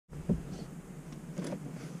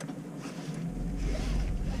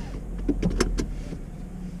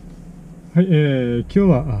はい、今日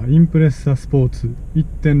はインプレッサスポーツ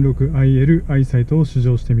 1.6i-L EyeSightを試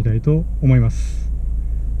乗してみたいと思います。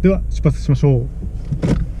では出発しましょう。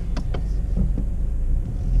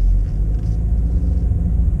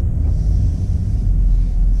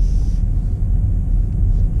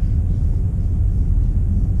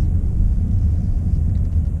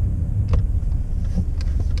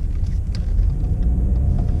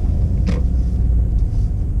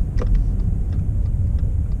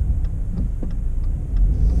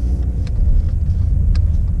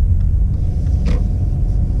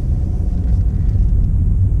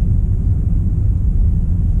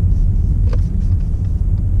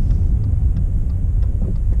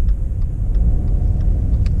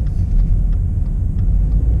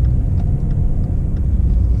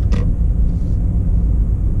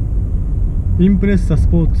インプレッサス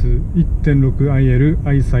ポーツ 1.6i-L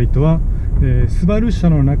EyeSightは、スバル社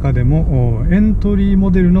の中でもエントリー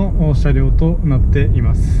モデルの車両となってい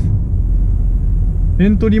ます。エ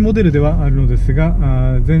ントリーモデルではあるのです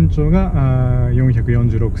が、全長が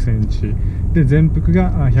446センチで全幅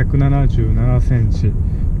が177センチ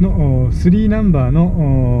の3ナンバー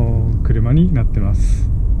の車になっていま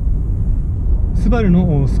す。スバル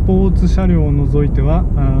のスポーツ車両を除いては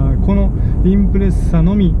このインプレッサ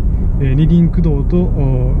のみ二輪駆動と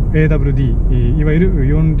AWD いわゆる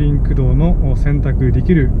四輪駆動の選択で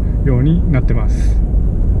きるようになってます。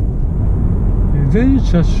全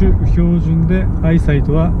車種標準で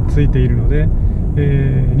EyeSightはついているので、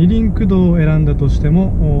二輪駆動を選んだとして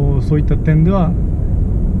もそういった点では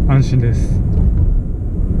安心です。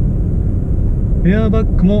エアバ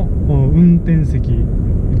ッグも運転席、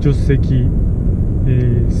助手席、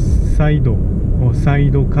サイド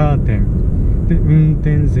カーテンで運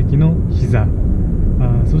転席の膝、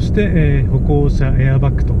そして、歩行者エアバ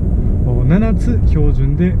ッグと7つ標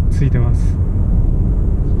準でついてます。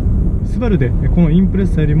スバルでこのインプレッ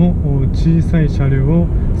サよりも小さい車両を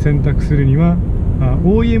選択するには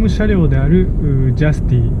OEM 車両であるジャス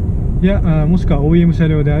ティやもしくは OEM 車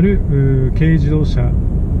両である軽自動車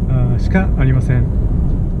しかありません。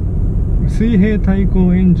水平対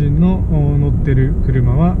向エンジンの乗ってる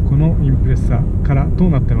車はこのインプレッサからと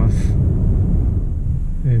なってます。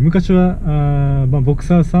昔はボク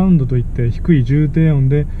サーサウンドといって低い重低音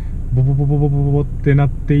でボボボボボボボってなっ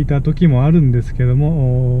ていた時もあるんですけど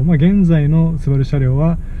も、現在のスバル車両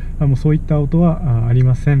はもうそういった音はあり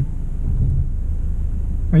ません。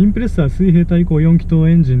インプレッサは水平対向4気筒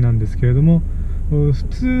エンジンなんですけれども、普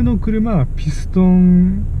通の車はピスト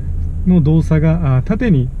ンの動作が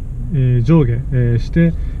縦に上下し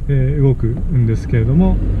て動くんですけれど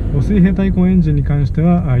も、水平対向エンジンに関して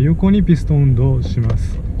は横にピストン運動をしま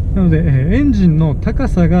す。なのでエンジンの高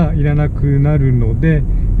さがいらなくなるので、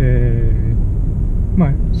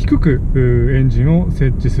低くエンジンを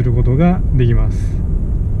設置することができます。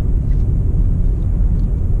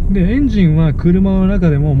でエンジンは車の中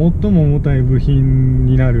でも最も重たい部品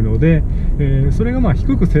になるので、それが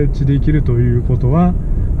低く設置できるということは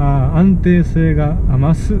安定性が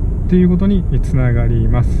増すっていうことにつながり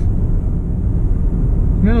ます。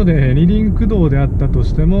なので二輪駆動であったと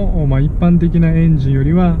しても、一般的なエンジンよ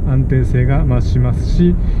りは安定性が増します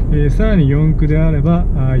し、さらに四駆であれば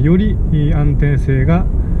より安定性が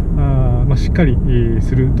しっかり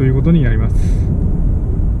するということになります。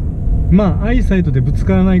EyeSightでぶつ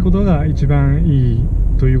からないことが一番いい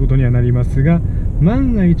ということにはなりますが、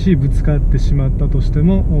万が一ぶつかってしまったとして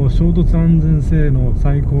も衝突安全性能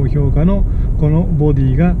最高評価のこのボデ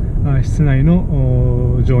ィが室内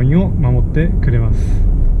の乗員を守ってくれます。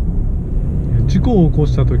事故を起こ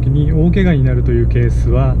した時に大怪我になるというケース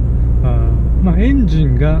はエンジ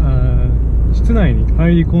ンが室内に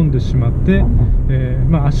入り込んでしまって、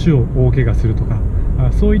足を大怪我するとか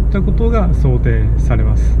そういったことが想定され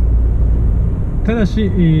ます。ただし、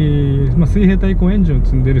水平対向エンジンを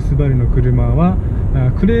積んでいるスバルの車は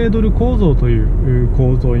クレードル構造という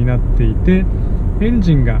構造になっていて、エン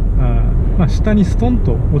ジンが下にストン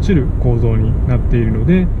と落ちる構造になっているの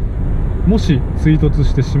で、もし追突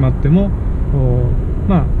してしまっても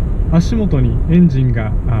足元にエンジン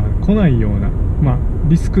が来ないような、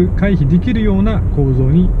リスク回避できるような構造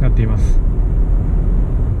になっています。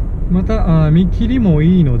また見切りも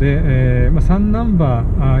いいので、3ナンバ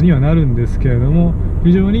ーにはなるんですけれども、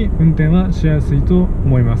非常に運転はしやすいと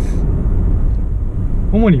思います。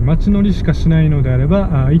主に街乗りしかしないのであれ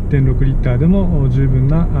ば 1.6 リッターでも十分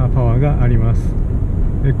なパワーがあります。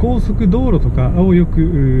高速道路とかをよ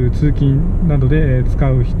く通勤などで使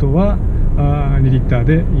う人は2リッター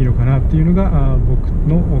でいいのかなっていうのが僕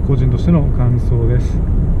の個人としての感想です。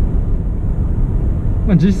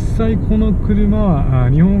実際この車は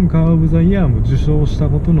日本カー・オブ・ザ・イヤーも受賞した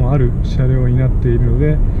ことのある車両になっているの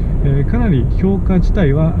で、かなり評価自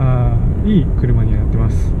体はいい車になってま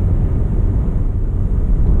す。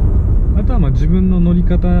あとは自分の乗り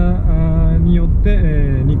方によって、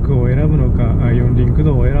2区を選ぶのか4輪駆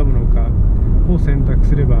動を選ぶのかを選択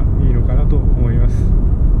すればいいのかなと思います。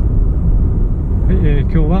はい、今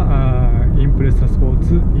日はインプレッサスポー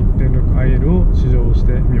ツ 1.6i-L を試乗し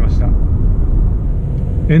てみました。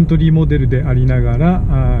エントリーモデルでありなが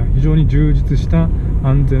ら非常に充実した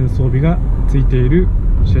安全装備がついている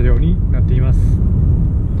車両になっています。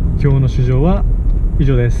今日の試乗は以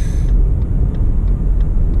上です。